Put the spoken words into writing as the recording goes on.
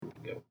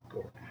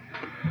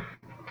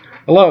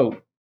Hello,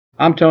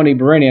 I'm Tony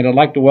Berini, and I'd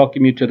like to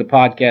welcome you to the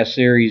podcast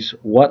series,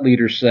 What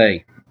Leaders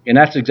Say. And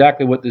that's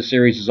exactly what this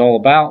series is all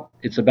about.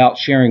 It's about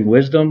sharing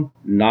wisdom,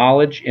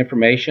 knowledge,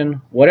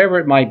 information, whatever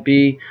it might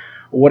be,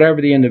 or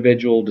whatever the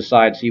individual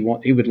decides he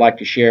would like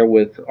to share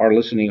with our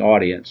listening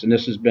audience. And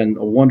this has been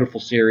a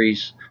wonderful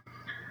series.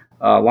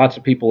 Lots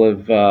of people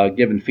have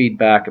given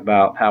feedback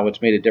about how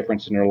it's made a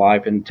difference in their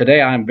life. And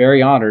today I'm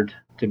very honored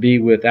to be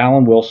with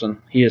Alan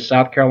Wilson. He is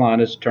South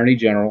Carolina's Attorney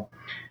General,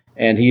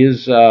 and he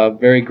is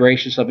very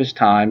gracious of his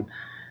time.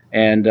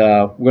 And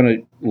we're going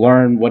to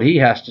learn what he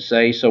has to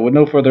say. So with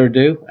no further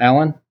ado,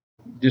 Alan,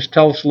 just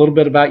tell us a little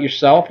bit about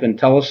yourself and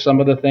tell us some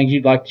of the things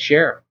you'd like to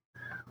share.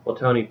 Well,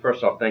 Tony,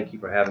 first off, thank you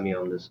for having me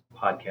on this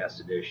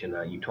podcast edition.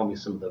 You told me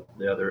some of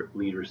the other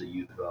leaders that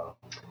you've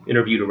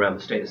interviewed around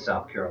the state of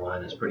South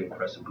Carolina. It's a pretty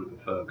impressive group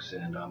of folks,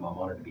 and I'm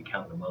honored to be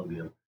counted among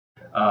them.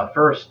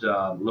 First,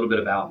 a little bit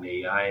about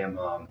me.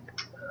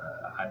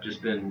 I've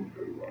just been,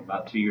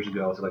 about 2 years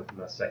ago, I was elected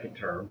my second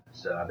term.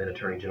 So I've been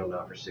Attorney General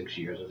now for 6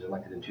 years. I was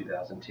elected in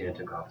 2010,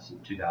 took office in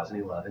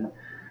 2011.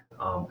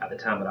 At the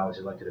time that I was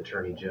elected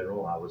Attorney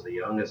General, I was the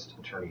youngest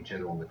Attorney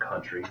General in the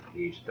country, at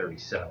the age of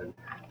 37.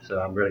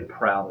 So I'm really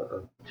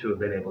proud to have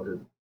been able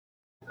to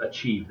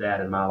achieve that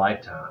in my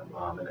lifetime.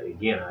 And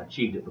again, I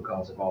achieved it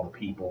because of all the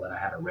people that I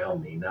had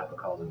around me, not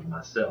because of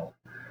myself.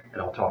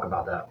 And I'll talk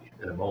about that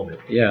in a moment.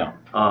 Yeah.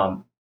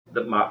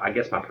 I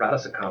guess my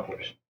proudest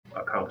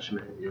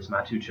accomplishment is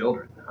my two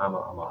children. I'm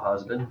a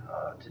husband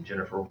to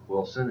Jennifer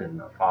Wilson and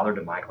a father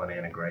to Michael and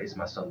Anna Grace.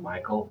 My son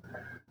Michael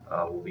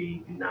will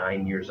be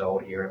 9 years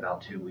old here in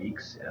about 2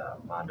 weeks.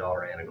 My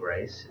daughter Anna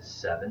Grace is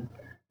 7.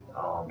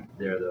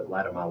 They're the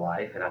light of my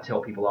life, and I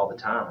tell people all the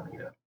time,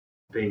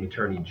 being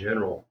Attorney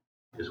General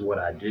is what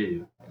I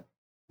do,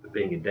 but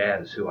being a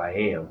dad is who I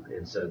am,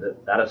 and so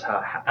that is how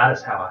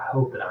I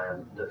hope that I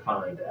am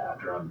defined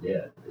after I'm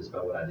dead, is by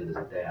what I did as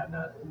a dad,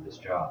 not in this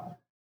job.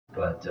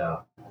 But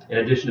in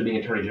addition to being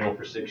Attorney General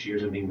for 6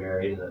 years and being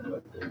married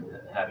and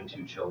having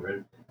 2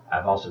 children,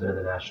 I've also been in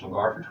the National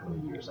Guard for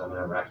 20 years. I'm an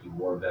Iraqi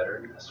war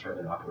veteran. I served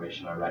in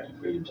Operation Iraqi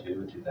Freedom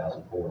 2 in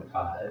 2004 and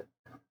 5.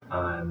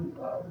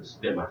 I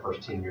spent my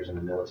first 10 years in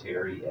the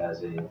military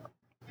as a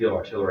field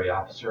artillery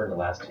officer, and the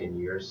last 10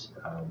 years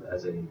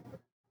as a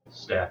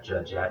staff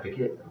judge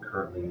advocate. I'm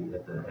currently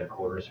at the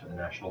headquarters for the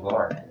National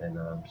Guard, and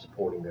I'm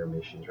supporting their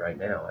missions right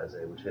now as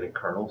a lieutenant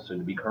colonel, soon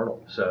to be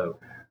colonel. So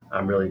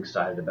I'm really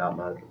excited about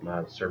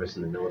my service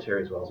in the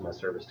military as well as my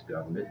service to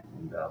government,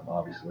 and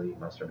obviously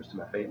my service to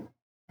my family.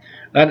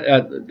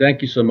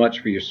 Thank you so much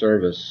for your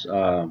service.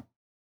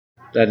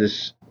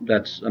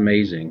 That's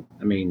amazing.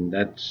 I mean,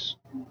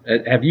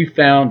 have you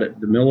found that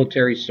the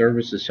military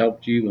service has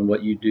helped you in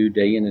what you do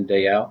day in and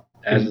day out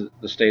as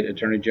the state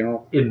attorney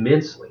general?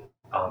 Immensely.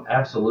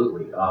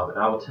 Absolutely. And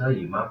I will tell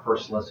you, my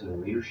first lesson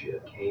in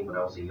leadership came when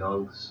I was a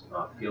young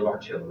field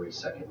artillery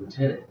second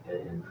lieutenant.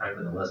 And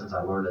frankly, the lessons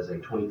I learned as a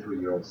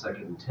 23-year-old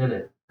second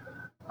lieutenant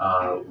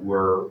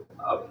were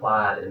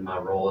applied in my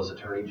role as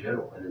Attorney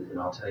General. And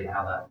I'll tell you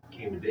how that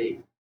came to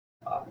be.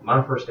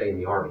 My first day in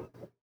the Army,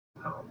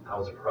 I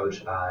was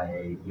approached by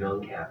a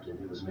young captain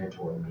who was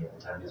mentoring me at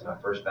the time. He was my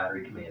first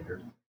battery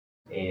commander.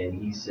 And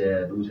he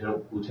said,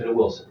 Lieutenant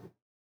Wilson,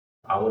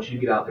 I want you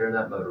to get out there in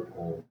that motor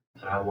pool,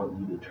 and I want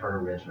you to turn a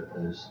wrench with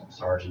those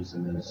sergeants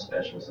and those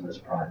specialists and those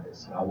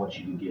privates. And I want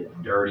you to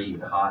get dirty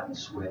and hot and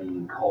sweaty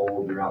and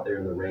cold. You're out there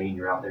in the rain.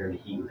 You're out there in the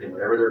heat with them.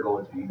 Whatever they're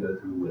going through, you go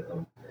through with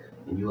them,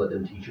 and you let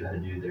them teach you how to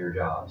do their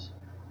jobs.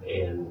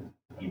 And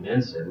he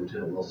then said,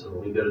 Lieutenant Wilson,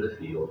 when we go to the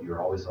field,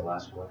 you're always the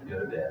last one to go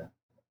to bed.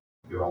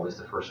 You're always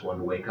the first one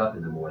to wake up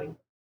in the morning,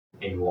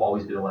 and you will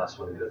always be the last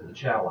one to go to the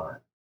chow line.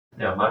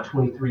 Now, my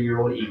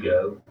 23-year-old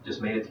ego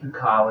just made it through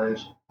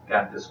college,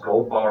 got this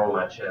gold bar on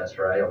my chest,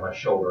 right, on my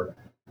shoulder.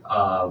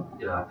 I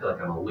feel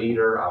like I'm a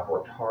leader. I've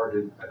worked hard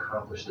to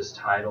accomplish this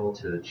title,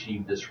 to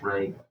achieve this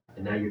rank,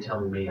 and now you're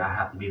telling me I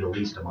have to be the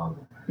least among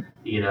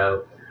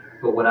them,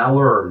 But what I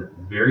learned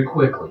very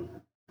quickly,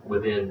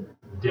 within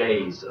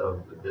days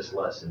of this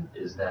lesson,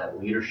 is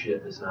that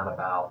leadership is not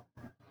about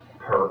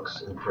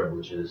perks and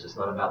privileges. It's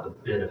not about the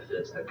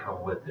benefits that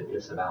come with it.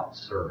 It's about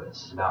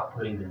service. It's about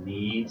putting the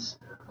needs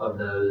of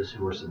those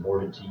who are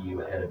subordinate to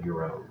you ahead of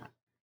your own.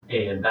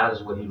 And that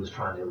is what he was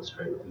trying to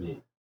illustrate with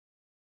me.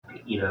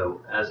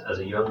 As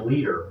a young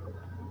leader,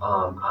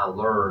 I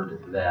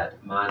learned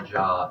that my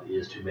job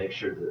is to make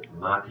sure that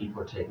my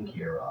people are taken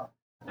care of,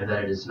 and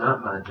that it is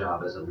not my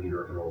job as a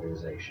leader of an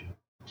organization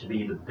to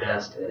be the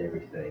best at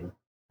everything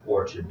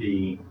or to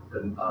be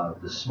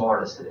the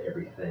smartest at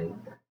everything.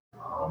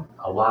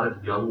 A lot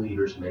of young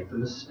leaders make the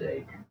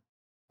mistake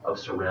of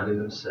surrounding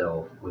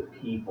themselves with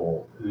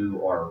people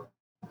who are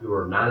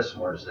not as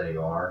smart as they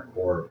are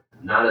or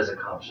not as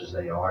accomplished as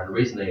they are. And the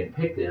reason they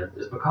pick them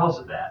is because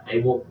of that. They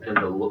want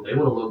to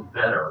look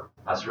better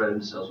by surrounding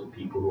themselves with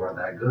people who aren't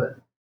that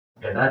good.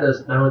 And that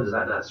not only does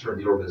that not serve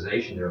the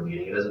organization they're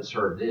leading, it doesn't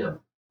serve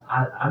them.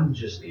 I'm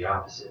just the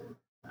opposite.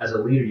 As a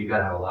leader, you got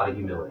to have a lot of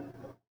humility.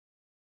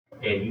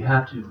 And you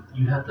have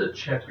to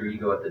check your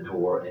ego at the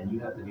door, and you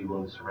have to be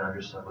willing to surround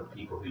yourself with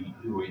people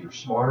who are either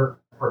smarter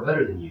or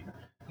better than you.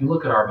 You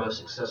look at our most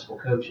successful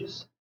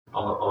coaches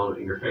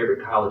on your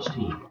favorite college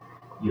team.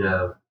 You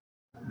know,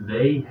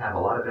 they have a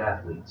lot of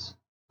athletes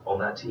on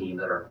that team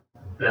that are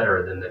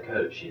better than the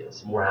coach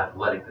is, more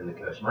athletic than the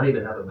coach, might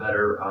even have a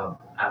better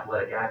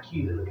athletic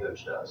IQ than the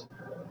coach does.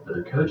 But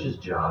the coach's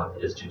job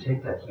is to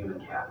take that human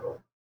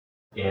capital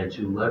and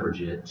to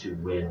leverage it to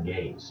win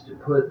games, to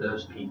put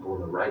those people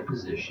in the right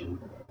position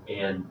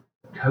and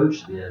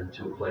coach them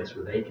to a place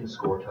where they can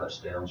score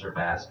touchdowns or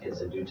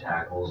baskets and do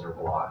tackles or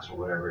blocks or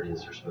whatever it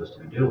is they're supposed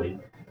to be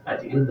doing. At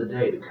the end of the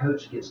day, the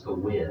coach gets the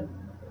win,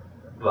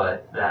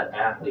 but that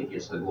athlete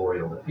gets the glory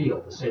on the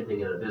field. The same thing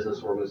in a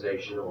business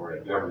organization or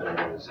a government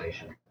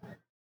organization.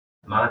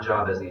 My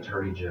job as the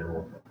Attorney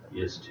General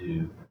is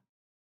to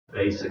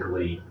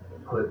basically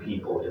put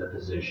people in a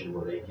position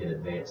where they can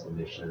advance the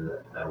mission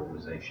of that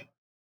organization.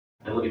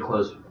 And let me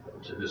close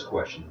to this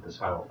question, this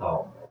final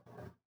thought.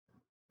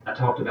 I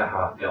talked about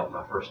how I felt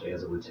my first day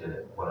as a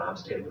lieutenant when I'm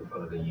standing in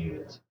front of a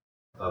unit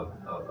of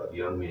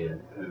young men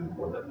who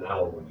were not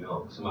only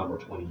young, some of them were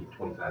 20,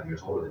 25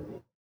 years older than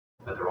me,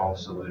 but they're all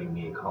saluting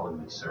me and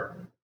calling me sir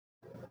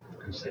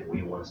and saying, what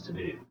do you want us to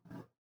do?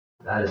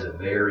 That is a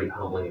very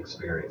humbling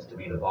experience, to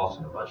be the boss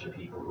of a bunch of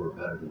people who are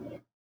better than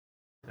you.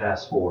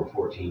 Fast forward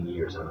 14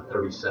 years, I'm a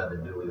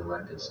 37 newly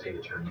elected state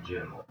attorney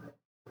general.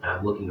 And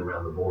I'm looking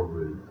around the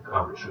boardroom, the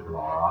conference room of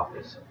our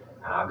office,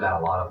 and I've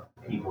got a lot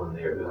of people in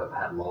there who have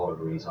had law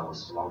degrees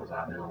almost as long as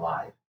I've been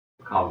alive,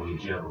 calling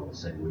me general and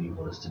saying, what do you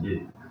want us to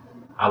do?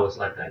 I was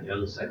like that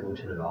young second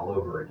lieutenant all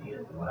over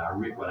again. And what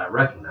I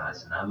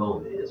recognized in that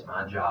moment is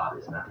my job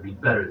is not to be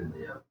better than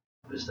them,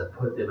 but it's to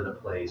put them in a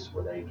place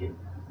where they can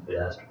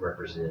best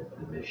represent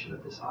the mission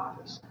of this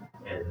office.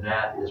 And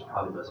that is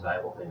probably the most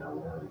valuable thing I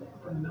learned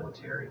from the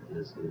military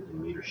is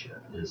in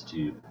leadership, is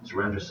to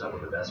surround yourself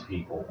with the best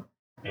people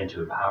and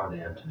to empower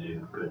them to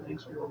do good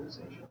things for your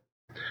organization.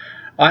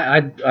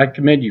 I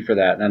commend you for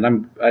that,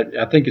 and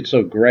I think it's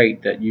so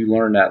great that you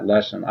learned that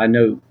lesson. I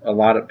know a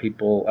lot of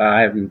people.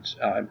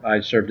 I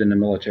served in the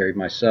military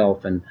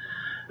myself, and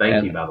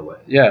thank you, by the way.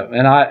 Yeah,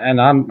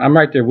 and I'm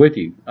right there with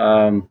you.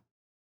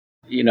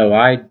 You know,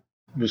 I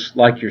was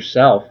like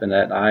yourself in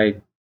that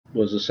I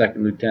was a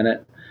second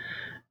lieutenant,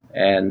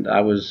 and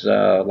I was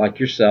like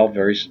yourself,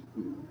 very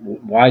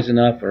wise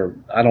enough, or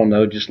I don't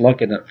know, just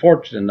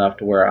fortunate enough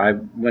to where I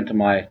went to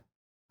my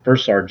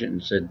first sergeant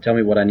and said, tell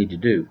me what I need to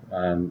do.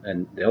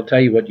 And they'll tell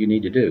you what you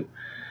need to do.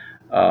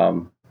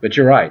 But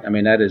you're right. I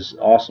mean, that is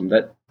awesome.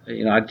 That,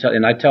 you know,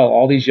 I tell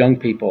all these young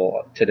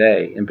people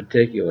today in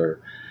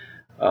particular,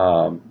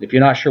 if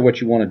you're not sure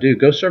what you want to do,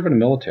 go serve in the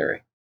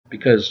military,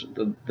 because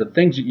the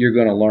things that you're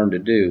going to learn to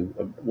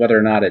do, whether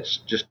or not it's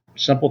just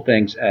simple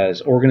things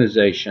as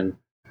organization,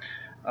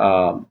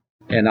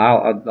 and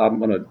I'm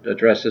going to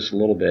address this a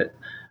little bit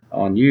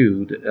on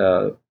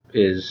you,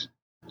 is,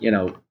 you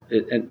know,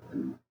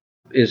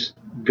 is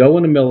go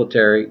in the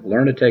military,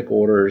 learn to take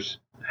orders,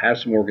 have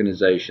some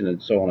organization,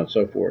 and so on and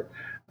so forth.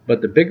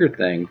 But the bigger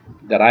thing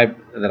that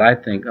I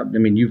think, I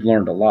mean, you've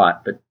learned a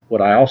lot, but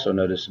what I also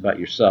notice about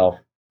yourself,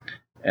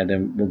 and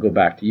then we'll go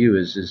back to you,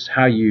 is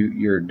how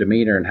your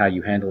demeanor and how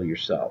you handle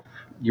yourself,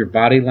 your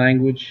body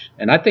language,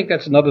 and I think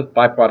that's another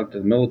byproduct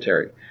of the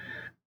military.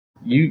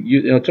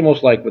 You know, it's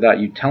almost like without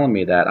you telling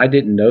me that, I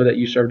didn't know that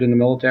you served in the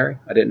military.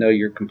 I didn't know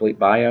your complete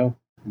bio,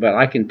 but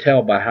I can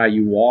tell by how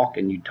you walk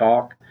and you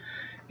talk.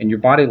 And your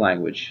body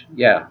language,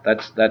 yeah,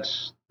 that's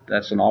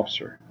an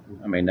officer.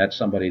 I mean, that's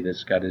somebody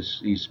that's got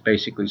he's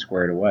basically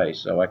squared away.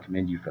 So I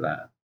commend you for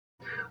that.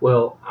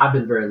 Well, I've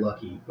been very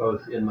lucky,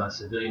 both in my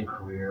civilian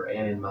career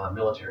and in my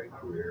military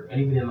career,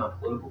 and even in my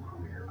political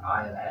career.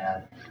 I have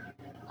had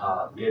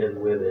men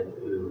and women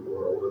who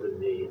were older than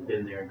me and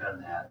been there and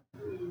done that,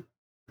 who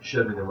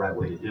showed me the right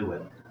way to do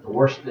it. The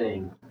worst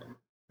thing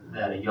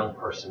that a young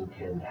person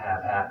can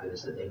have happen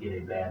is that they get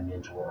a bad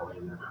mentor early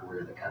in their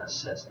career that kind of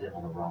sets them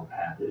on the wrong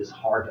path. It is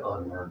hard to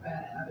unlearn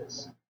bad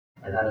habits.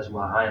 And that is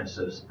why that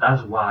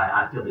is why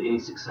I feel that any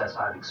success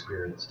I've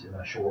experienced in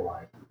my short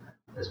life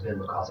has been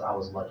because I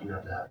was lucky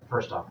enough to have,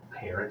 first off,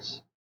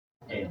 parents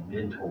and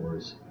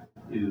mentors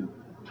who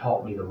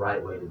taught me the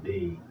right way to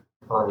be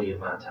early in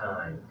my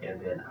time, and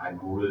then I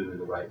grew in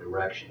the right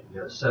direction.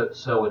 You know,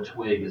 so a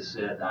twig is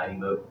said,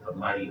 a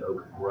mighty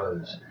oak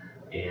grows,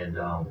 and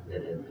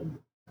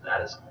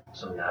that is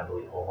something I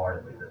believe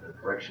wholeheartedly, that the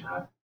direction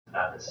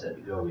I've been set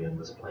to go in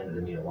was planted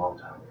in me a long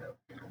time ago.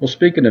 Well,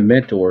 speaking of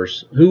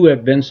mentors, who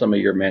have been some of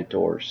your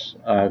mentors?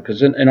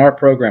 Because in our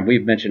program,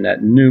 we've mentioned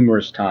that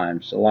numerous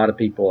times. A lot of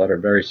people that are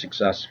very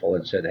successful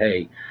and said,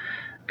 hey,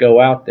 go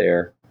out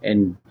there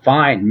and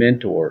find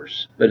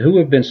mentors. But who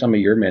have been some of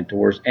your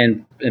mentors?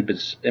 And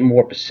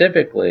more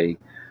specifically,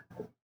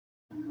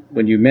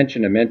 when you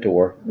mention a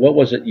mentor, what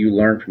was it you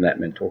learned from that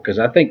mentor? Because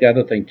I think the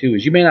other thing, too,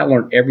 is you may not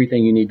learn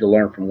everything you need to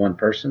learn from one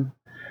person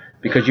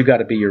because you got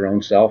to be your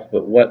own self.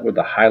 But what were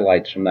the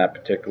highlights from that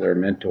particular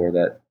mentor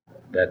that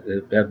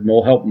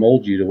will help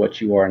mold you to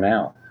what you are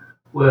now?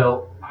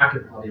 Well, I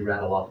could probably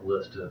rattle off a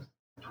list of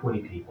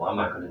 20 people. I'm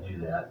not going to do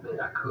that, but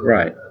I could.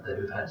 Right. That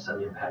have had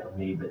some impact on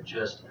me, but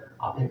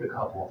I'll pick a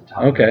couple off the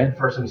top. Okay. Of my head.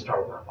 First, let me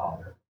start with my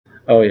father.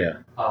 Oh, yeah.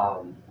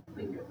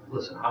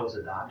 Listen, I was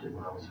adopted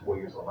when I was 4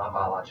 years old. My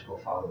biological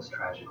father was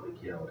tragically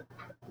killed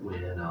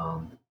when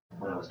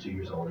I was 2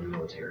 years old in the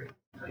military.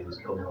 He was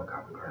killed in a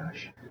helicopter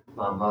crash.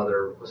 My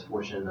mother was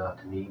fortunate enough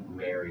to meet and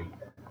marry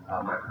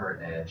my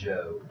current dad,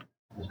 Joe,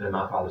 who's been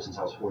my father since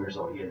I was 4 years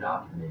old. He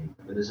adopted me.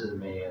 But this is a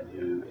man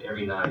who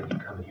every night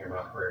he'd come and hear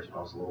my prayers when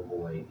I was a little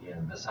boy,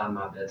 and beside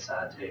my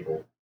bedside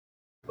table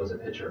was a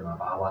picture of my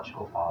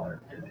biological father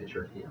and a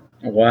picture of him.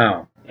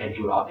 Wow. And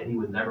he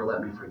would never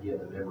let me forget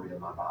the memory of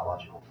my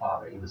biological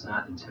father. He was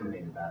not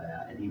intimidated by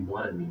that, and he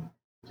wanted me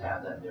to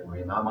have that memory.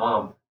 And my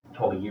mom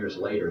told me years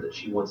later that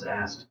she once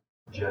asked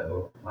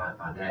Joe,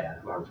 my dad,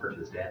 who I refer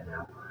to as dad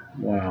now,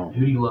 Wow.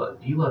 who do you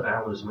love? Do you love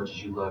Alan as much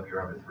as you love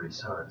your other three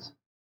sons?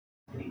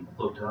 And he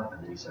looked up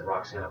and then he said,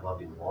 Roxanne, I've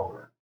loved him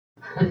longer.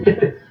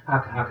 How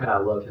could I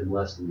love him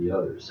less than the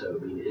others? So,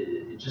 I mean,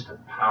 it's just a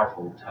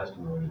powerful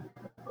testimony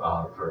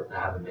to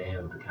have a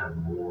man with the kind of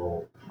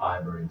moral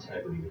fiber and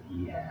integrity that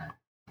he had.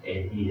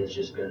 And he has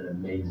just been an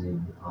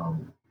amazing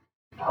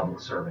public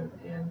servant.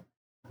 And,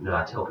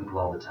 I tell people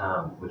all the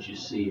time, what you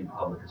see in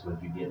public is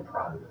what you get in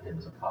private with him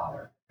as a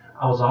father.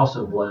 I was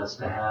also blessed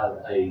to have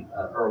an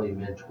early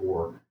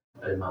mentor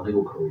in my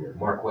legal career,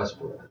 Mark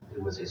Westbrook,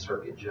 who was a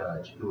circuit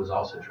judge, who was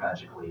also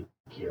tragically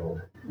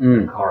killed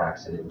in a car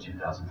accident in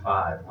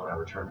 2005 when I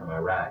returned from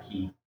Iraq.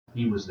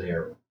 He was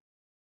there,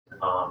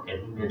 and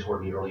he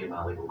mentored me early in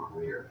my legal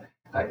career.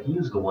 In fact, he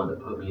was the one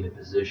that put me in a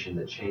position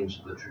that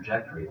changed the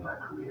trajectory of my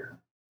career.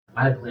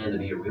 I had planned to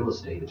be a real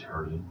estate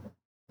attorney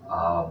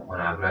when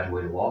I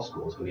graduated law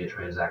school. I was going to be a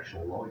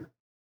transactional lawyer.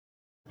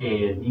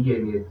 And he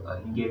gave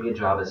me a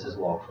job as his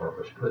law clerk,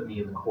 which put me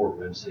in the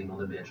courtroom sitting on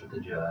the bench with the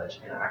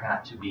judge, and I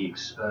got to be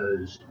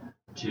exposed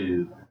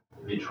to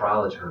the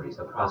trial attorneys,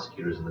 the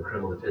prosecutors, and the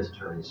criminal defense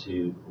attorneys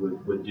who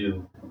would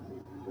do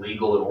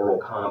legal and oral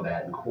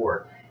combat in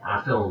court. And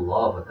I fell in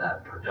love with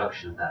that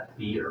production, that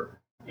theater,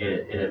 and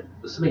it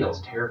was something I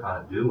was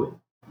terrified of doing.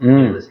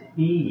 And it was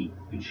he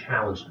who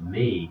challenged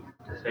me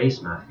to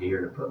face my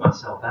fear and to put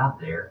myself out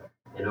there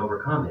and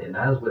overcome it. And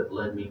that is what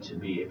led me to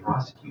be a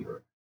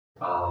prosecutor.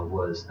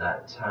 Was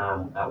that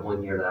time, that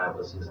 1 year that I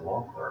was his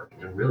law clerk,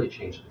 and really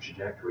changed the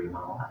trajectory of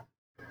my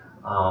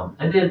life.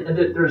 And then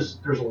there's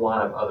a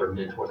lot of other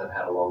mentors I've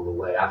had along the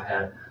way. I've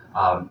had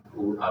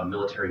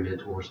military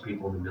mentors,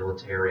 people in the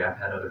military. I've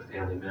had other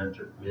family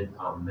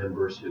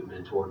members who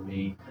mentored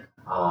me,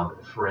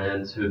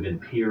 friends who have been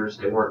peers.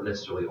 They weren't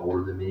necessarily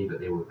older than me, but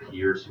they were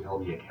peers who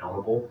held me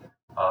accountable,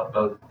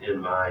 both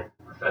in my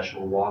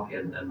professional walk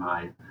and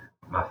my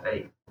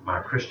faith,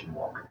 my Christian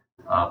walk.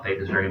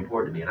 Faith is very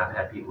important to me, and I've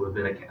had people who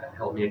have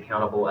held me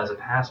accountable as a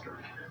pastor.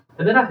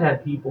 And then I've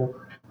had people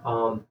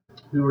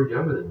who are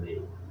younger than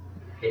me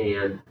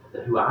and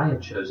who I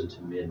have chosen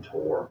to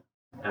mentor.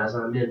 And as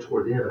I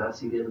mentor them and I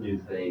see them do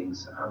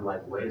things, I'm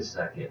like, wait a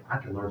second, I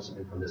can learn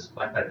something from this.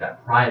 Like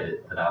that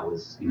private that I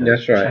was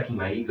That's right. checking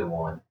my ego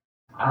on.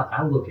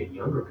 I look at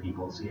younger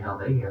people and see how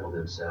they handle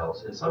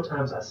themselves. And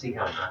sometimes I see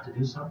how not to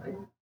do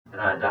something, and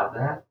I adopt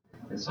that.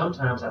 And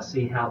sometimes I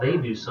see how they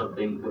do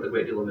something with a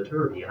great deal of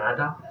maturity, and I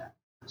adopt that.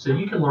 So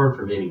you can learn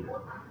from anyone.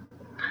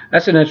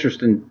 That's an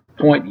interesting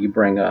point you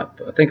bring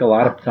up. I think a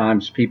lot of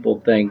times people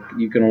think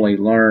you can only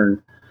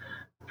learn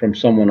from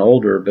someone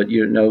older, but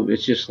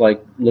it's just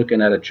like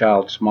looking at a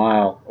child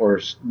smile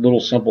or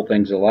little simple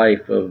things of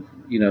life of,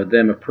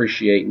 them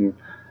appreciating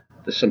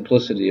the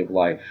simplicity of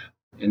life.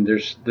 And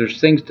there's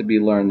things to be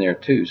learned there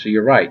too. So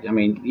you're right. I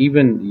mean,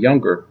 even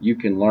younger you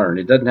can learn.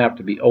 It doesn't have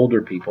to be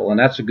older people, and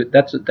that's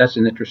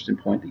an interesting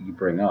point that you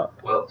bring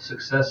up. Well,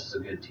 success is a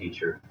good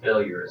teacher.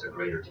 Failure is a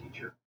greater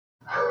teacher.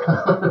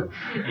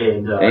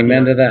 And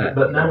amen to that.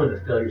 But not only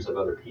the failures of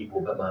other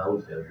people, but my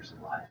own failures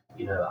in life.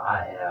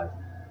 I have,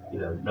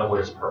 no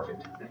one is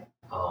perfect.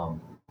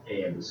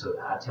 And so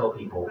I tell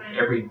people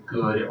every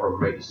good or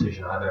great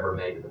decision I've ever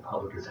made that the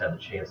public has had the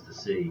chance to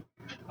see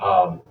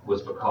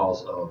was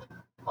because of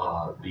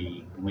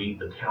the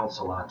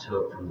counsel I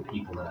took from the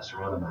people that I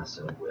surrounded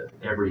myself with.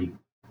 Every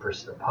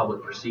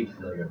public perceived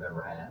failure I've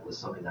ever had was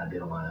something I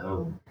did on my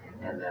own,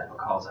 and that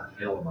because I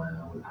failed on my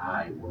own,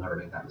 I will never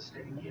make that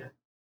mistake again.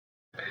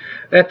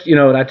 That's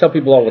and I tell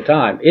people all the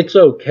time, it's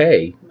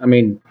okay. I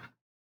mean,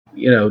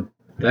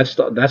 that's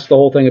the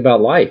whole thing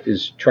about life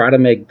is try to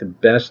make the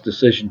best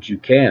decisions you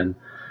can,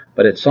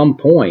 but at some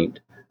point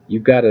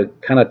you've got to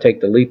kind of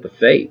take the leap of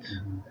faith.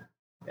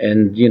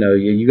 And,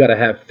 you got to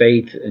have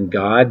faith in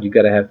God. You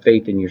got to have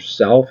faith in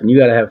yourself, and you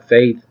got to have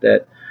faith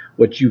that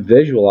what you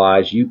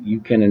visualize, you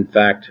can, in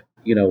fact,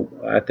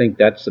 I think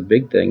that's the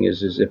big thing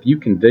is if you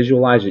can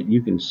visualize it,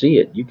 you can see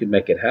it, you can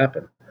make it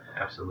happen.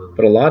 Absolutely.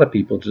 But a lot of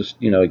people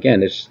just,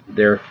 again,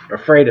 they're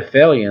afraid of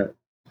failure,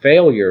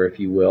 if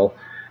you will.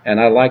 And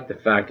I like the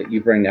fact that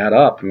you bring that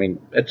up. I mean,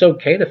 it's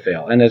okay to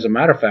fail. And as a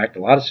matter of fact, a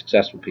lot of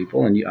successful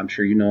people, and I'm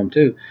sure you know them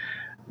too,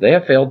 they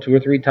have failed 2 or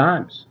 3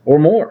 times or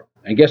more.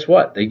 And guess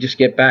what? They just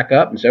get back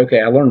up and say,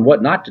 okay, I learned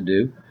what not to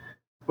do.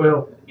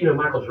 Well,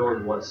 Michael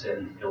Jordan once said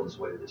he failed his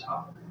way to the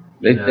top.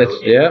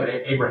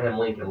 Abraham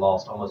Lincoln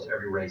lost almost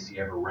every race he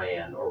ever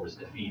ran or was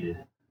defeated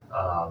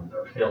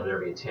or failed at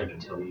every attempt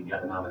until he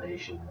got a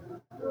nomination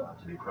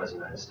to be president of the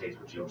United States,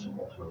 which he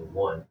ultimately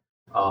won.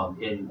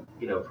 And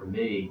for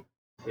me,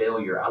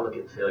 failure. I look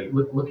at failure.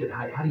 Look at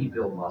how do you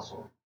build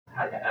muscle?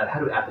 How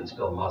do athletes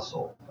build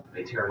muscle?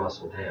 They tear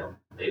muscle down.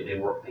 They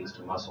work things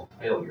to muscle.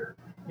 Failure,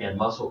 and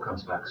muscle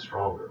comes back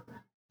stronger.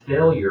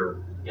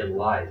 Failure in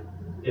life,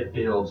 it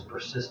builds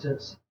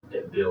persistence.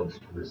 It builds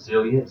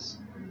resilience.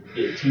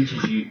 It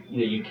teaches you.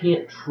 You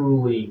can't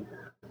truly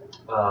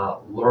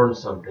learn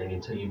something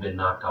until you've been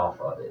knocked off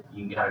of it.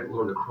 You got to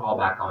learn to crawl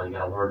back on. You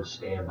got to learn to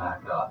stand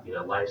back up.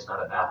 Life's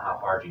not about how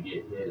hard you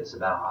get hit. It's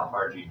about how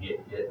hard you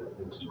get hit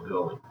and keep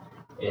going.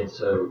 And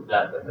so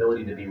that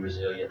ability to be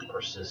resilient,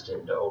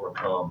 persistent, to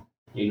overcome.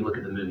 You look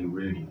at the movie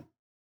Rudy,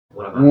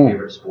 one of my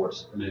favorite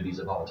sports movies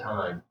of all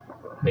time,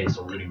 based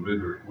on Rudy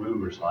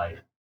Ruger's life,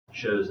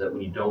 shows that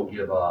when you don't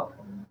give up,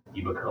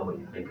 you become what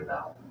you think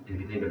about.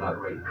 If you think about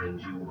great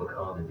things, you will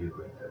become and do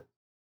great things.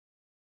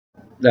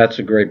 That's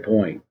a great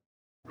point.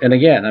 And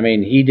again, I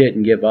mean, he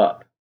didn't give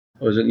up.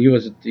 Was it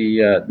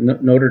the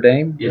Notre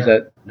Dame? Yeah, is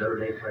that Notre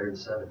Dame player in the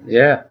 70s.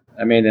 Yeah,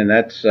 I mean, and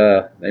that's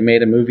they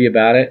made a movie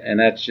about it, and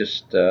that's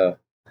just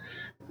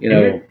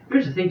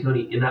Here's the thing,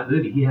 Tony. In that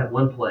movie, he had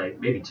one play,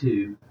 maybe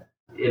two,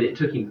 and it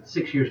took him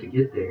 6 years to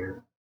get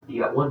there. He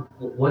got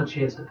one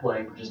chance to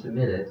play for just a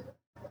minute,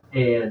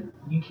 and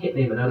you can't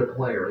name another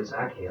player, at least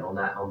I can't, on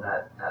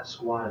that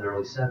squad in the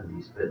early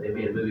 70s. But they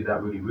made a movie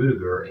about Rudy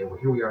Ruettiger, and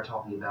here we are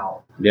talking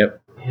about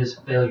his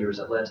failures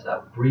that led to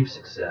that brief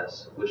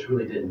success, which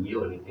really didn't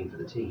yield anything for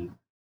the team.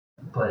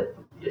 But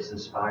it's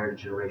inspired a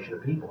generation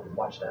of people to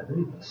watch that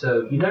movie.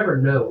 So you never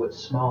know what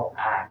small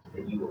act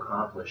that you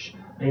accomplish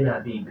may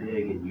not be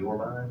big in your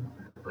mind,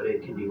 but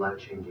it can be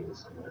life-changing in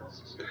someone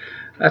else's.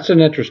 That's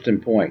an interesting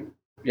point.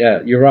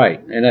 Yeah, you're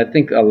right. And I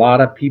think a lot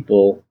of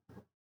people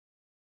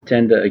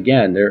tend to,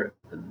 again,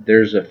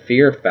 there's a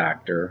fear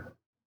factor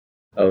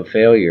of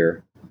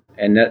failure,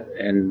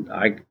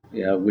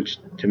 which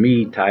to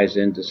me ties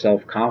into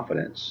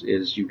self-confidence.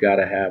 Is you got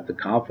to have the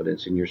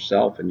confidence in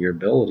yourself and your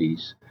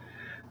abilities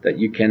that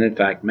you can in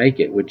fact make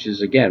it, which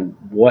is again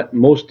what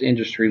most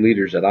industry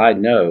leaders that I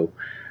know,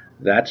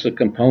 that's a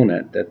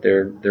component that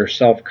their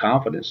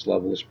self-confidence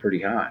level is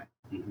pretty high.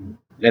 Mm-hmm.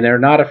 And they're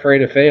not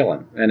afraid of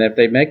failing. And if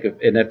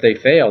they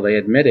fail, they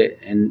admit it,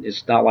 and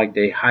it's not like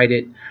they hide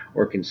it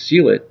or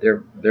conceal it.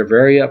 They're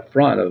very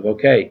upfront of,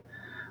 okay,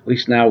 at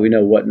least now we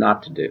know what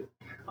not to do.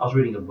 I was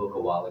reading a book a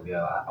while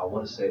ago. I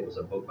want to say it was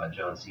a book by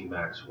John C.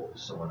 Maxwell,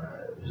 someone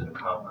who's an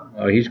accountant.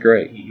 Oh, he's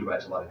great. He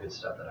writes a lot of good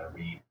stuff that I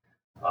read.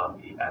 I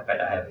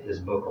have his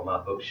book on my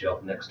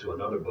bookshelf next to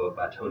another book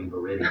by Tony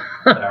Beretti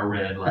that I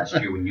read last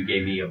year when you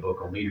gave me a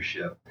book on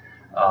leadership.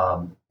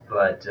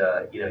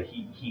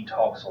 He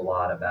talks a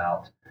lot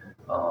about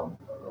a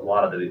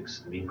lot of the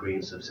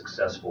ingredients of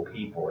successful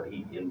people. And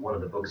in one of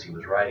the books he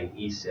was writing,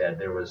 he said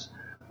there was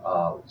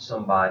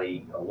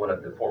one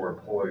of the former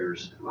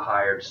employers who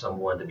hired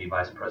someone to be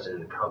vice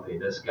president of the company.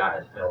 This guy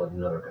had failed at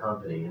another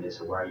company, and they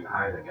said, "Why are you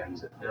hiring that guy?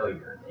 He's a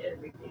failure."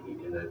 And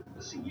the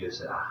CEO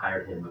said, "I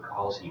hired him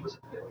because he was a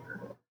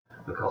failure.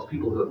 Because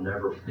people who have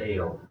never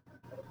failed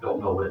don't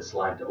know what it's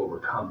like to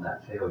overcome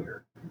that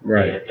failure."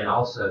 Right. And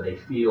also they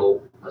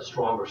feel a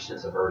stronger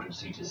sense of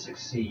urgency to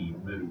succeed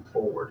moving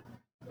forward.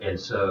 And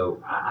so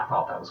I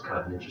thought that was kind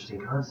of an interesting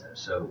concept.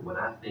 So when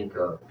I think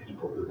of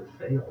people who have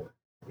failed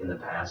in the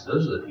past,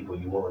 those are the people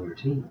you want on your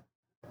team,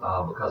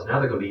 because now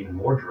they're going to be even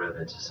more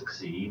driven to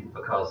succeed,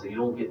 because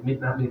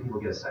not many people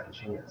get a second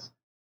chance.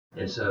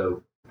 And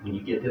so when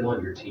you get them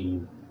on your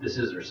team, this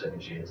is their second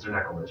chance. They're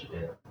not going to let you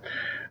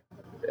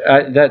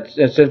down.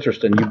 That's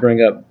interesting. You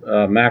bring up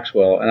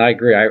Maxwell, and I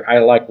agree. I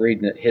like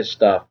reading his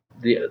stuff.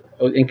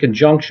 In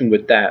conjunction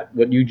with that,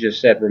 what you just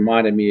said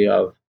reminded me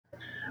of,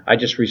 I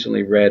just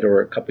recently read,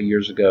 or a couple of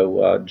years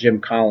ago, Jim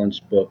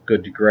Collins' book,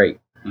 Good to Great.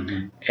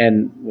 Mm-hmm.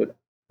 And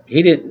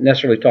he didn't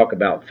necessarily talk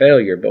about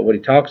failure, but what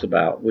he talks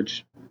about,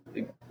 which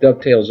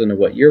dovetails into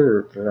what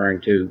you're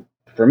referring to,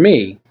 for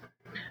me,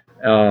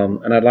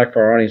 and I'd like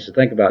for our audience to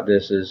think about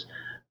this, is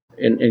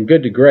in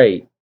Good to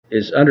Great,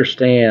 is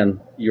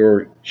understand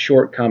your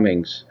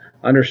shortcomings.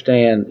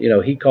 Understand,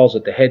 he calls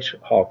it the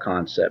hedgehog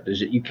concept, is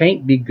that you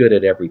can't be good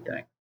at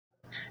everything.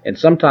 And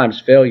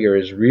sometimes failure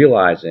is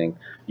realizing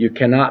you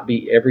cannot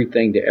be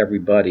everything to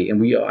everybody.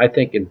 And I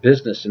think in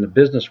the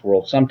business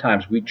world,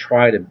 sometimes we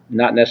try to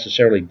not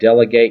necessarily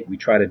delegate. We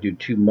try to do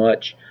too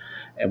much,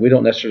 and we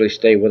don't necessarily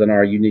stay within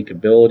our unique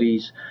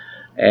abilities.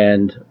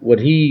 And what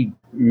he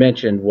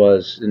mentioned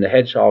was in the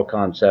hedgehog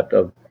concept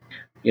of,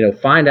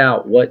 find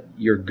out what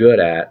you're good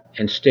at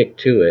and stick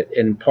to it.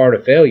 And part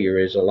of failure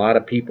is a lot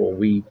of people,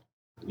 we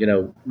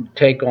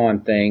take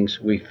on things,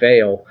 we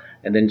fail,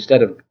 and then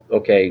instead of,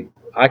 okay,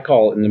 I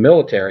call it in the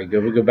military,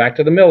 we go back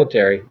to the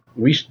military,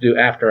 we used to do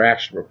after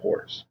action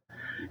reports.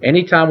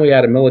 Anytime we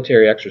had a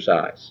military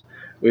exercise,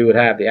 we would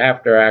have the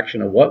after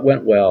action of what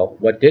went well,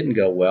 what didn't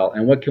go well,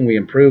 and what can we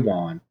improve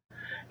on.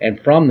 And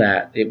from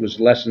that, it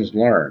was lessons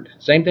learned.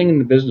 Same thing in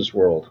the business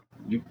world.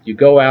 You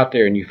go out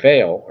there and you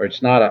fail, or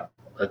it's not a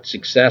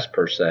success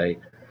per se,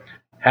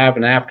 have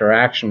an after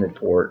action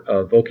report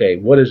of, okay,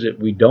 what is it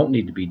we don't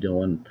need to be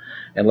doing,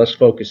 and let's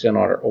focus in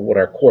on what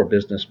our core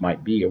business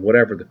might be or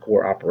whatever the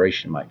core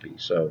operation might be.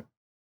 So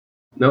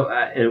No,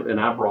 and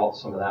I brought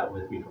some of that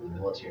with me from the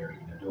military,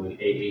 doing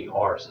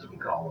AARs, as we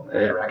call them,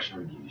 after action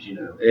reviews,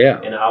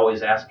 Yeah. And I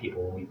always ask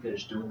people when we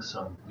finish doing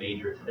some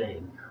major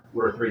thing,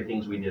 what are 3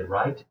 things we did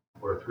right?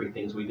 What are 3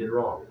 things we did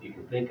wrong? If you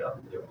can think of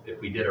them.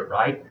 If we did it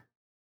right,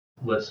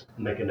 let's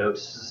make a note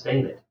to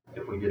sustain it.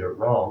 If we did it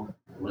wrong,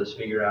 let's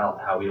figure out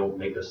how we don't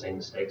make those same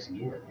mistakes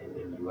again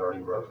and learn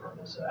and grow from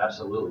it. So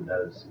absolutely,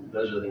 those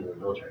are the things the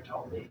military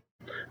taught me.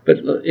 But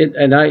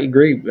and I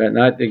agree,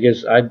 and I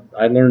guess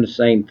I learned the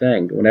same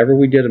thing. Whenever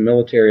we did a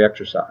military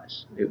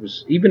exercise, it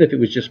was, even if it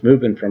was just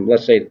moving from,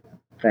 let's say,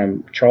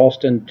 from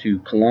Charleston to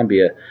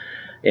Columbia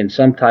in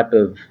some type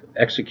of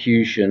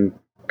execution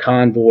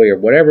convoy or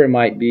whatever it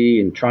might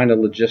be, and trying to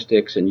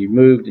logistics, and you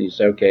moved and you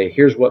say, okay,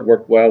 here's what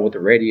worked well with the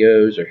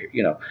radios, or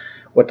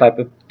what type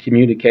of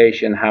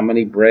communication, how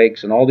many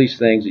breaks, and all these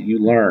things that you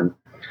learn.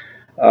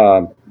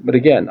 But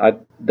again,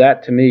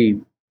 that to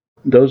me,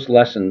 those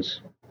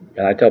lessons.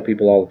 And I tell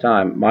people all the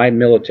time, my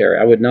military,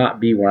 I would not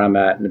be where I'm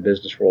at in the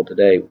business world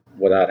today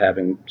without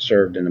having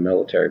served in the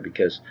military,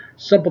 because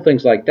simple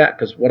things like that.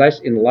 Because what I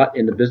see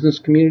in the business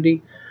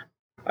community,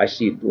 I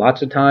see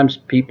lots of times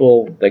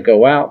people, they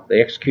go out,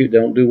 they execute, they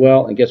don't do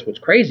well, and guess what's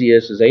crazy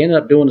is they end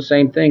up doing the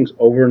same things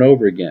over and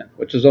over again,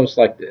 which is almost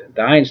like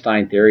the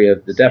Einstein theory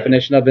of the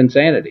definition of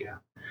insanity.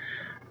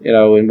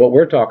 And what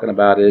we're talking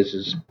about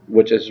is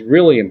which is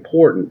really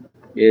important,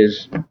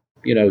 is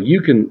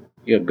you can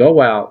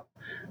go out.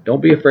 Don't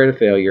be afraid of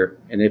failure,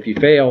 and if you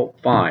fail,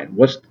 fine.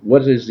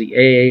 What is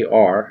the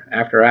AAR,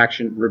 after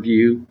action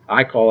review?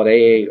 I call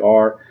it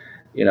AAR,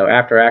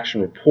 after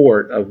action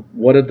report of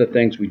what are the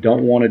things we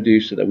don't want to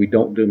do so that we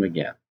don't do them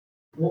again.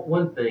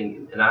 One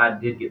thing, and I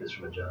did get this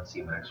from a John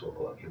C. Maxwell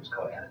book. It was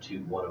called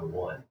Attitude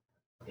 101,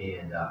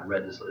 and I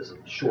read this. It's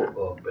a short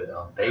book,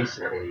 but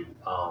basically,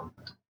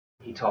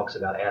 he talks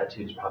about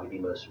attitude is probably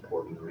the most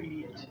important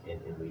ingredient in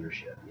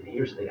leadership. And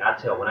here's the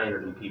thing: when I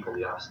interview people,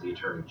 the Office of the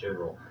Attorney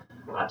General,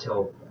 I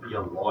tell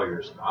young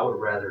lawyers, I would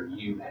rather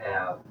you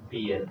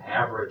be an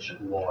average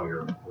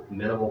lawyer with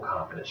minimal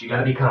competence. You got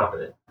to be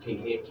competent.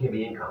 Can't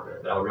be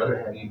incompetent. But I would rather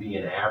have you be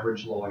an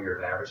average lawyer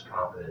of average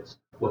competence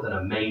with an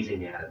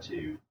amazing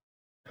attitude,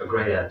 a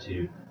great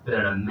attitude, than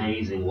an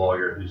amazing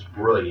lawyer who's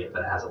brilliant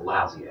but has a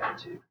lousy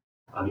attitude.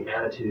 I mean,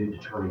 attitude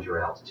determines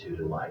your altitude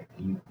in life.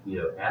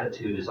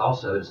 Attitude is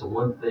also, it's the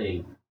one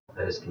thing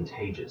that is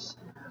contagious.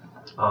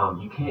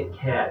 You can't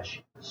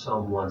catch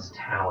someone's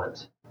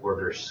talent or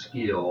their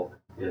skill.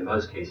 In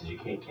most cases, you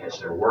can't catch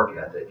their work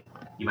ethic.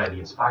 You might be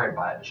inspired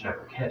by it, but you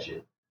never catch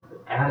it. But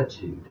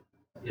attitude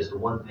is the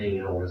one thing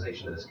in an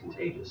organization that is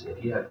contagious.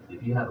 If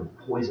you have a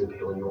poison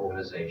pill in your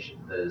organization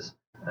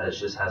that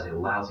just has a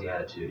lousy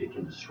attitude, it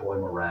can destroy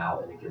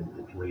morale, and it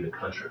can lead a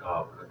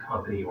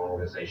company or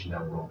organization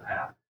down the wrong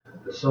path.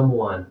 But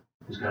someone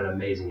who's got an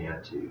amazing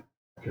attitude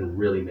can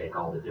really make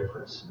all the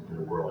difference in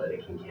the world, and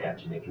it can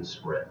catch and it can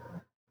spread.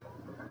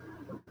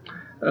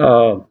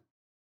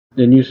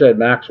 And you said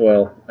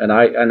Maxwell, and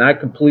I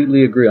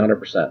completely agree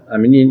 100%. I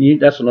mean,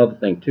 that's another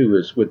thing too,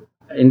 is with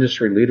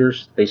industry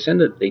leaders, it's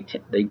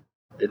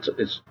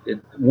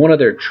one of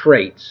their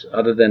traits,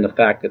 other than the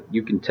fact that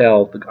you can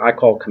tell, I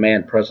call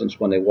command presence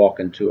when they walk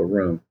into a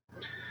room,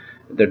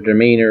 their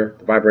demeanor,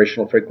 the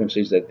vibrational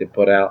frequencies that they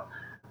put out.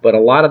 But a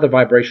lot of the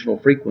vibrational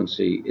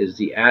frequency is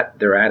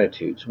their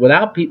attitudes.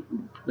 Without people,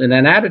 and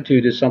an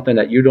attitude is something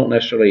that you don't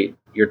necessarily,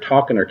 you're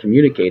talking or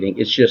communicating.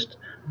 It's just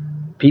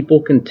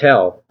people can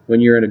tell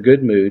when you're in a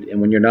good mood and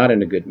when you're not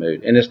in a good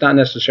mood. And it's not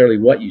necessarily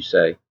what you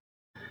say.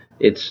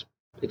 It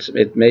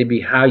may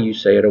be how you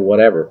say it or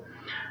whatever.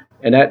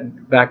 And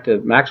that, back to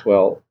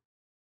Maxwell,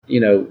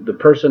 the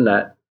person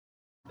that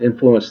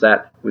influenced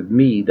that with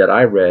me that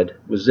I read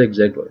was Zig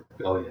Ziglar.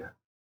 Oh, yeah.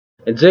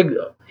 And Zig,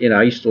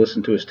 I used to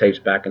listen to his tapes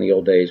back in the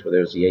old days where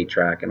there was the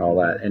 8-track and all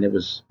that. And it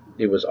was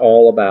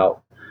all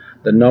about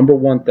the number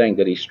one thing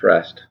that he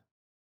stressed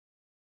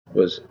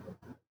was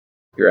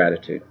your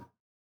attitude.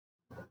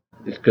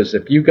 Because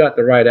if you got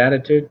the right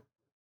attitude,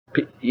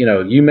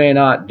 you may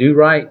not do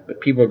right, but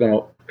people are going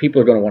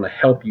to want to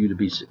help you to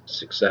be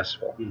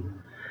successful. Mm-hmm.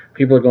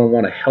 People are going to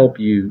want to help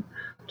you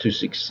to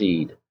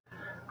succeed.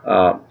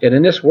 And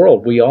in this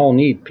world, we all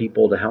need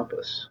people to help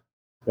us.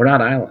 We're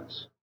not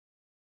islands.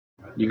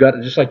 You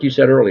got, just like you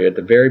said earlier, at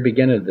the very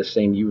beginning of this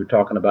thing, you were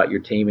talking about your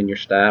team and your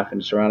staff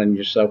and surrounding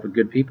yourself with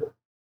good people.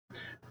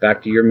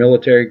 Back to your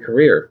military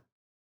career,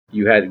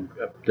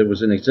 there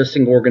was an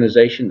existing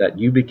organization that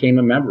you became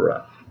a member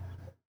of,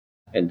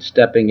 and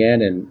stepping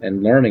in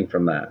and learning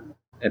from that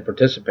and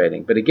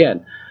participating. But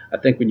again, I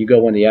think when you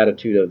go in the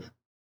attitude of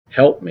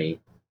help me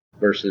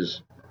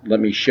versus let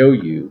me show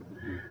you,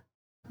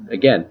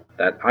 again,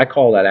 that I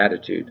call that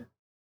attitude.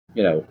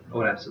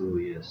 Oh, it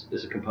absolutely is.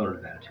 It's a component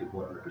of attitude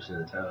 100% of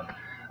the time.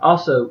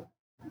 Also,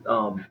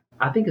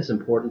 I think it's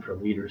important for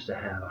leaders to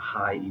have a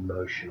high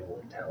emotional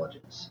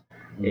intelligence.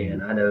 Mm-hmm.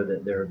 And I know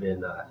that there have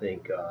been,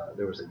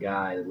 there was a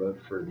guy that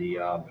wrote for the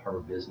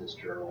Harvard Business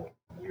Journal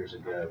years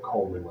ago.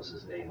 Coleman was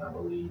his name, I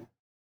believe,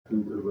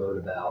 who wrote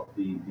about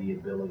the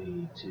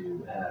ability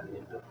to have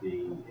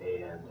empathy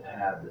and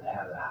have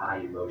a high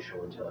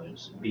emotional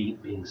intelligence,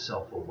 being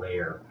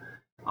self-aware.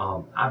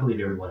 I believe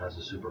everyone has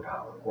a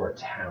superpower or a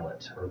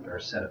talent or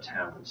a set of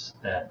talents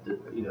that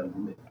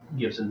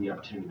gives them the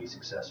opportunity to be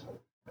successful.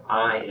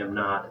 I am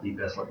not the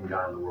best looking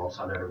guy in the world,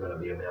 so I'm never going to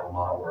be a male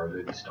model or a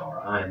movie star.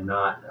 I am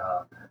not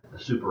a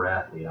super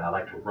athlete. I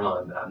like to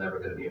run, but I'm never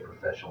going to be a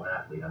professional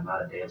athlete. I'm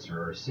not a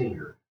dancer or a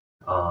singer.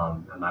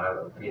 I'm not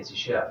a fancy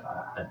chef.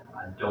 I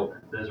don't.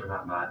 Those are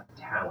not my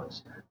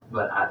talents.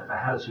 But if I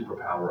had a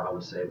superpower, I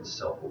would say it was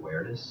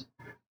self-awareness,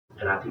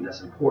 and I think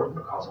that's important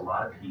because a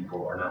lot of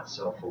people are not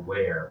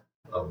self-aware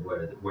of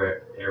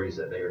where areas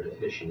that they are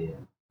deficient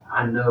in.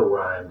 I know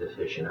where I am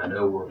deficient. I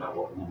know where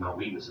my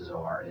weaknesses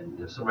are. And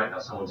right now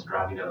someone's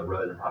driving down the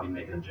road and probably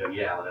making a joke,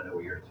 yeah, and I know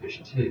where you're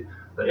deficient too.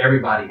 But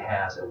everybody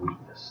has a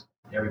weakness.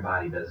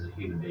 Everybody that is a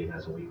human being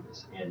has a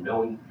weakness. And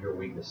knowing your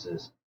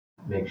weaknesses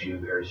makes you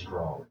very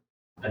strong.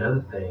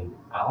 Another thing,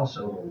 I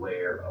also am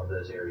aware of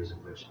those areas in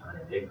which I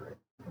am ignorant.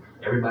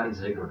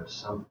 Everybody's ignorant of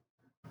something.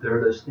 There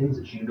are those things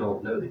that you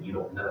don't know that you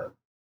don't know.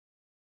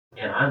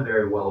 And I'm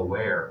very well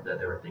aware that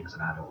there are things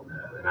that I don't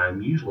know. And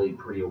I'm usually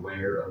pretty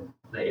aware of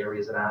the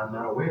areas that I'm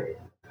not aware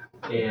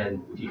in.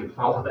 And if you can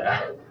follow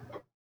that,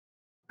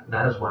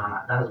 that is where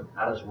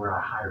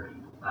I hire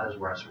people. That is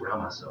where I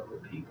surround myself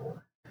with people.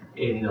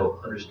 And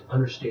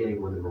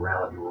understanding when the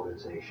morale of your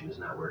organization is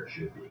not where it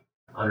should be.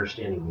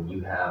 Understanding when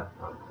you have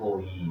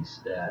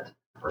employees that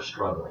are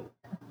struggling.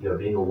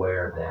 Being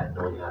aware that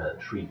knowing how to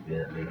treat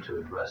them and to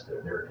address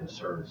their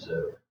concerns.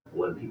 So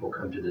when people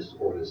come to this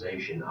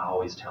organization, I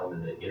always tell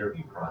them in the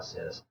interview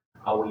process,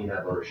 I want you to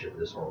have ownership of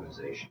this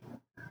organization.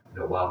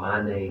 While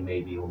my name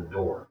may be on the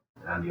door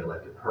and I'm the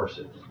elected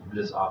person,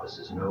 this office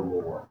is no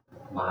more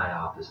my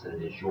office than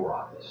it is your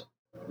office.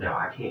 Now,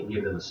 I can't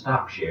give them a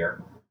stock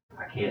share.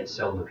 I can't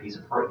sell them a piece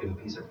of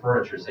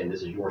furniture saying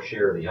this is your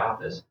share of the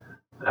office,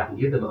 but I can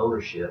give them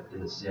ownership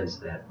in the sense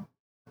that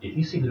if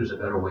you see there's a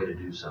better way to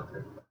do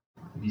something,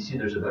 if you see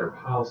there's a better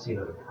policy,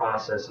 another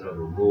process,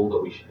 another rule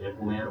that we should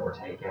implement or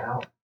take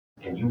out,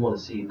 and you want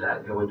to see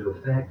that go into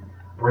effect,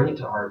 bring it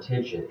to our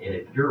attention. And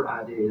if your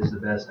idea is the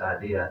best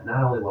idea,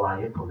 not only will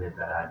I implement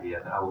that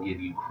idea, but I will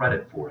give you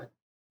credit for it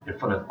in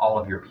front of all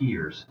of your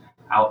peers.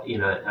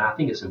 And I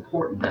think it's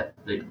important that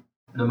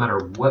no matter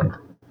what,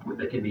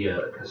 there can be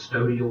a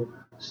custodial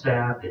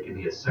staff, there can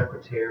be a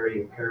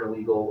secretary, a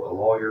paralegal, a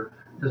lawyer.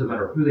 It doesn't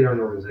matter who they are in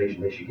the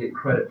organization. They should get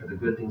credit for the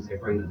good things they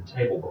bring to the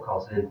table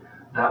because then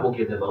that will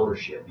give them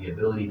ownership. The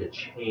ability to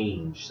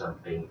change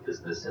something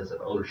is the sense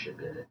of ownership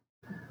in it.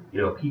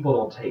 People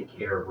don't take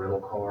care of rental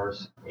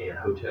cars and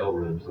hotel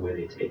rooms the way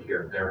they take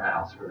care of their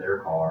house or their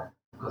car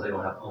because they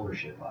don't have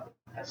ownership of it.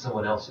 That's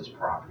someone else's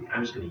property.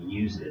 I'm just going to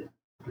use it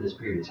for this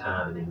period of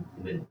time and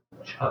then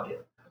chuck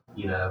it.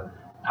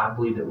 I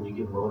believe that when you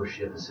give them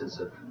ownership, a sense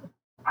of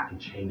I can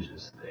change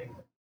this thing,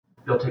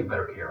 they'll take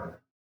better care of it.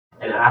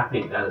 And I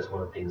think that is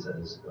one of the things that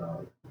has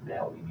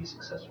helped me be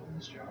successful in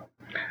this job.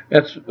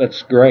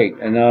 That's great.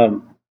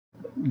 And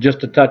just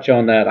to touch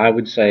on that, I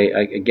would say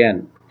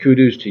again,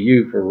 kudos to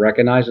you for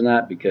recognizing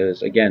that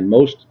because again,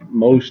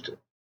 most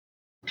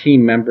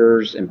team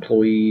members,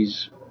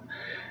 employees,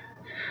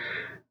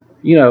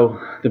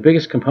 the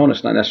biggest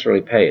component's not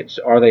necessarily pay. It's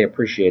are they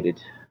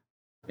appreciated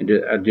and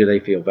do they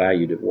feel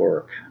valued at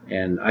work?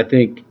 And I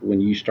think when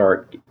you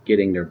start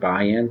getting their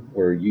buy-in,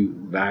 where you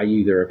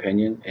value their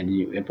opinion and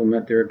you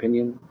implement their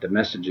opinion, the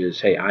message is,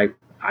 hey,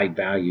 I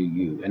value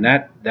you. And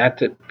that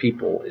to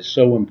people is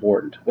so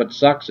important. What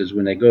sucks is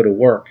when they go to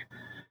work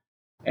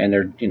and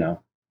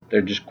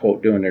they're just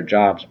quote doing their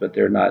jobs, but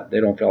they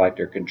don't feel like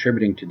they're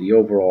contributing to the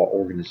overall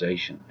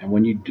organization. And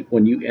when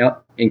you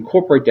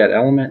incorporate that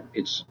element,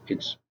 it's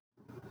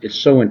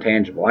so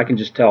intangible. I can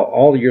just tell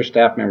all of your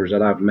staff members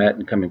that I've met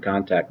and come in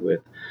contact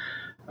with.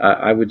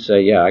 I would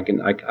say, yeah,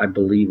 I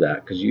believe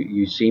that because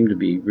you seem to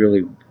be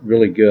really,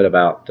 really good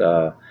about.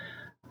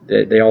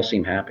 They all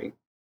seem happy.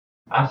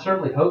 I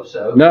certainly hope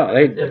so. No,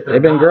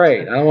 they've been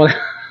great. I don't want.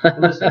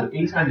 Listen,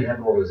 anytime you have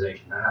an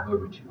organization, I have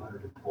over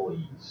 200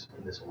 employees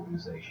in this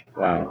organization.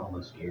 Wow. I can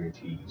almost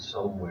guarantee you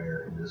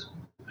somewhere in this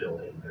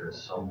building there is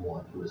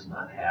someone who is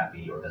not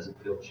happy or doesn't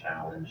feel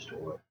challenged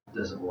or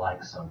doesn't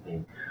like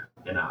something,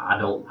 and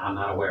I'm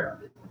not aware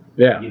of it.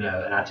 Yeah.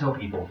 And I tell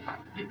people,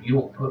 if you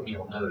don't put me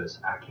on notice,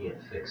 I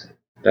can't fix it.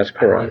 That's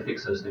correct. I can't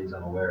fix those things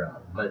I'm aware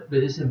of. But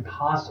it's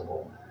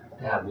impossible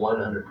to have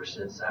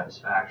 100%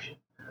 satisfaction.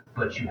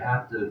 But you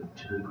have to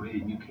the degree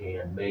that you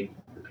can, make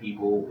the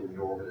people in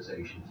your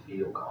organization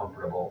feel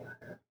comfortable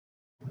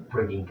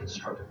bringing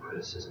constructive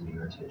criticism to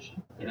your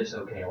attention. And it's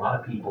okay. A lot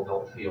of people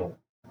don't feel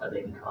that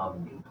they can come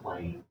and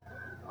complain.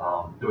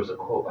 There was a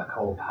quote by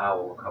Colin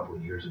Powell a couple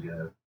of years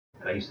ago,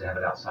 and I used to have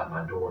it outside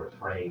my door in a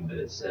frame, but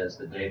it says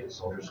the day that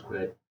soldiers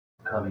quit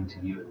coming to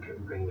you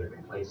and bringing their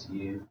complaints to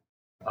you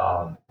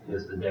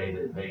is the day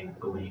that they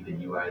believe that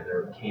you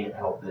either can't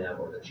help them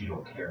or that you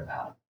don't care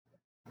about them.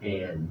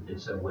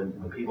 And so when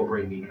people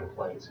bring me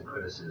complaints and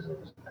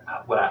criticisms,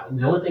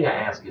 the only thing I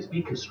ask is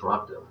be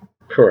constructive.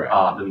 Correct.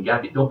 I mean,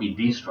 don't be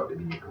destructive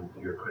in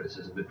your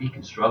criticism, but be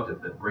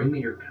constructive. But bring me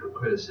your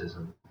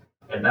criticism,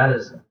 and that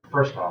is,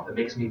 first off, it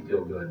makes me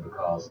feel good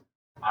because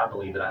I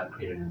believe that I've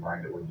created an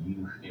environment where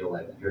you feel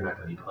like you're not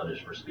going to be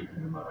punished for speaking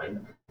your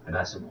mind, and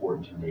that's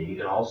important to me.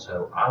 And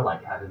also, I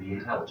like having the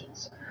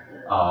intelligence.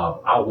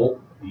 I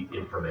want the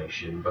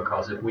information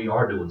because if we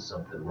are doing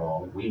something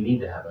wrong, we need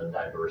to have a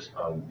diverse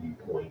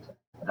viewpoint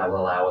that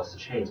will allow us to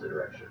change the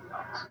direction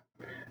of things.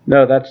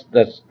 No,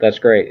 that's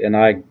great, and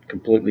I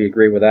completely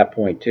agree with that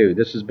point too.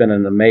 This has been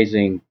an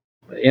amazing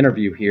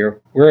interview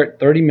here. We're at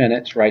 30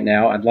 minutes right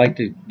now. I'd like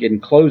to get in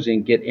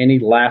closing, get any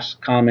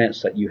last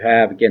comments that you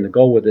have. Again, the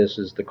goal with this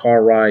is the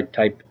car ride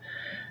type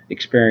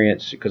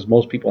experience because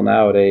most people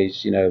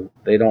nowadays,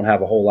 they don't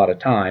have a whole lot of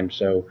time.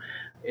 So,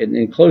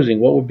 in closing,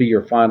 what would be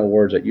your final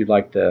words that you'd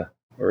like to,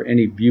 or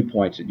any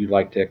viewpoints that you'd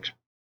like to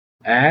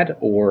add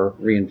or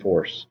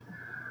reinforce?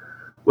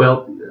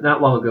 Well,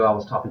 not long ago, I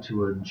was talking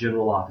to a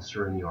general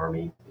officer in the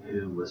Army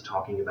who was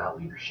talking about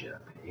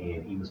leadership,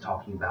 and he was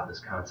talking about this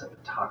concept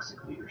of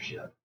toxic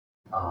leadership.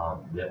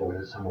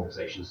 That some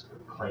organizations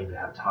claim to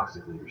have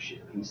toxic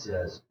leadership. He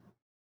says,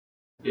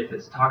 if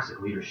it's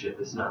toxic leadership,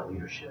 it's not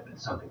leadership.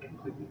 It's something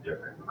completely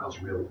different because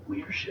real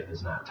leadership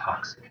is not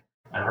toxic.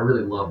 And I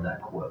really love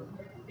that quote.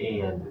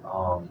 And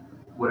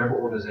whatever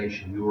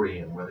organization you're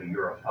in, whether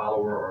you're a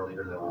follower or a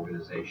leader of that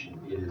organization,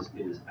 it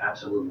is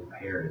absolutely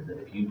imperative that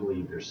if you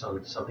believe there's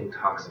something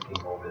toxic in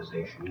your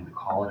organization, you need to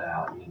call it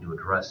out, you need to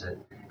address it,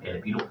 and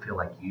if you don't feel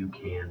like you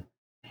can,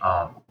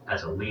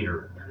 as a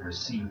leader,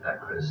 receive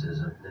that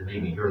criticism, then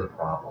maybe you're the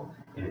problem.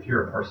 And if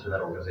you're a person in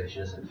that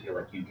organization that doesn't feel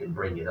like you can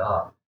bring it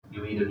up,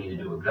 you either need to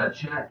do a gut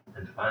check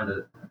and find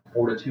the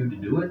fortitude to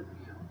do it,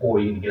 or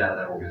you need to get out of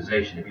that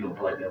organization if you don't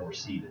feel like they'll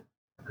receive it,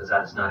 because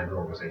that's not a good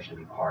organization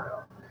to be part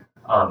of.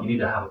 You need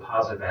to have a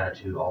positive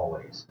attitude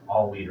always.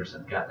 All leaders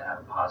have got to have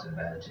a positive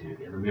attitude.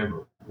 And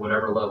remember,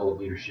 whatever level of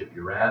leadership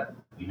you're at,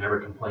 you never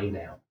complain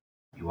down.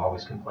 You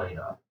always complain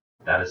up.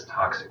 That is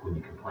toxic when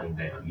you complain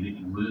down. You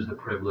lose the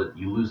privilege,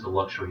 you lose the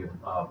luxury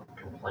of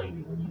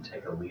complaining when you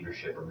take a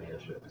leadership or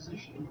management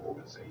position in your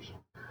organization.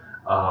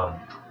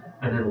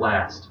 And then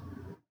last,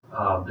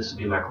 this will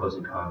be my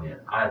closing comment.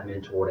 I have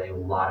mentored a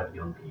lot of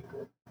young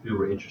people who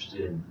are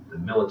interested in the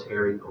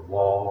military, the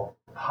law,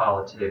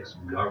 politics,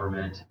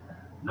 government,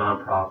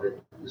 nonprofit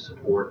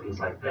support, things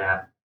like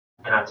that.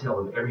 And I tell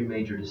them every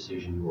major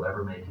decision you will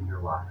ever make in your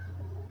life,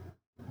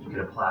 you can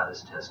apply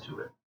this test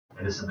to it.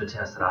 And this is the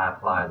test that I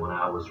applied when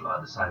I was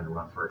deciding to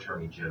run for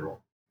Attorney General.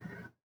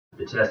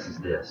 The test is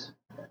this.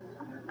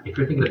 If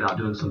you're thinking about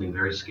doing something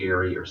very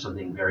scary or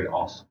something very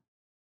awesome,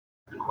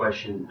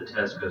 the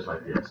test goes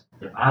like this.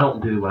 If I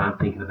don't do what I'm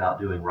thinking about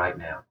doing right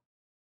now,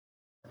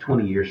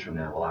 20 years from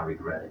now, will I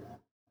regret it?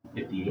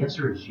 If the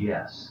answer is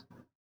yes,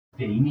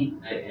 then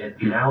the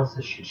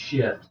analysis should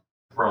shift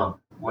from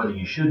whether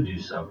you should do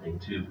something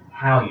to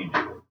how you do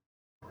it.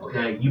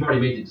 Okay? You've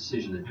already made the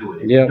decision to do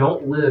it. If you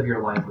don't live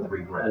your life with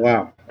regrets.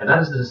 Wow. And that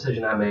is the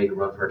decision I made to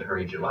run for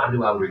Attorney General. I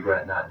knew I would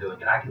regret not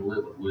doing it. I can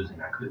live with losing.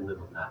 I couldn't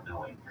live with not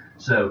doing.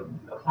 So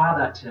apply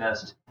that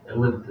test and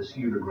live with as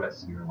few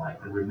regrets in your life.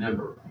 And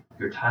remember,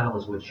 your title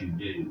is what you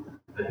do,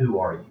 but who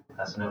are you?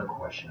 That's another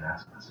question to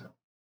ask myself.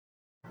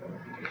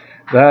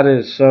 That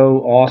is so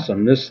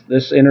awesome.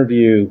 This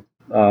interview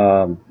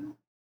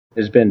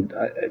has been,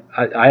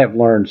 I have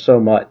learned so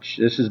much.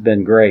 This has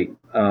been great.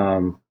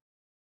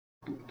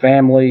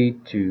 Family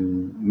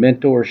to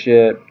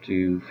mentorship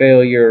to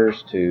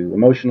failures to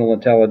emotional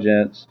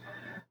intelligence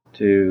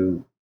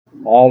to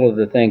all of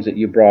the things that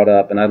you brought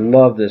up. And I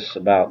love this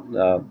about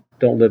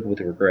don't live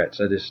with regrets.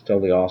 That is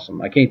totally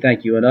awesome. I can't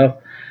thank you enough.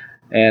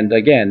 And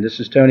again, this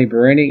is Tony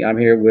Berini. I'm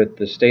here with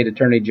the State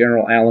Attorney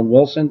General Alan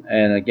Wilson.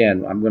 And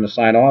again, I'm going to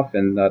sign off,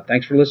 and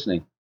thanks for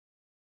listening.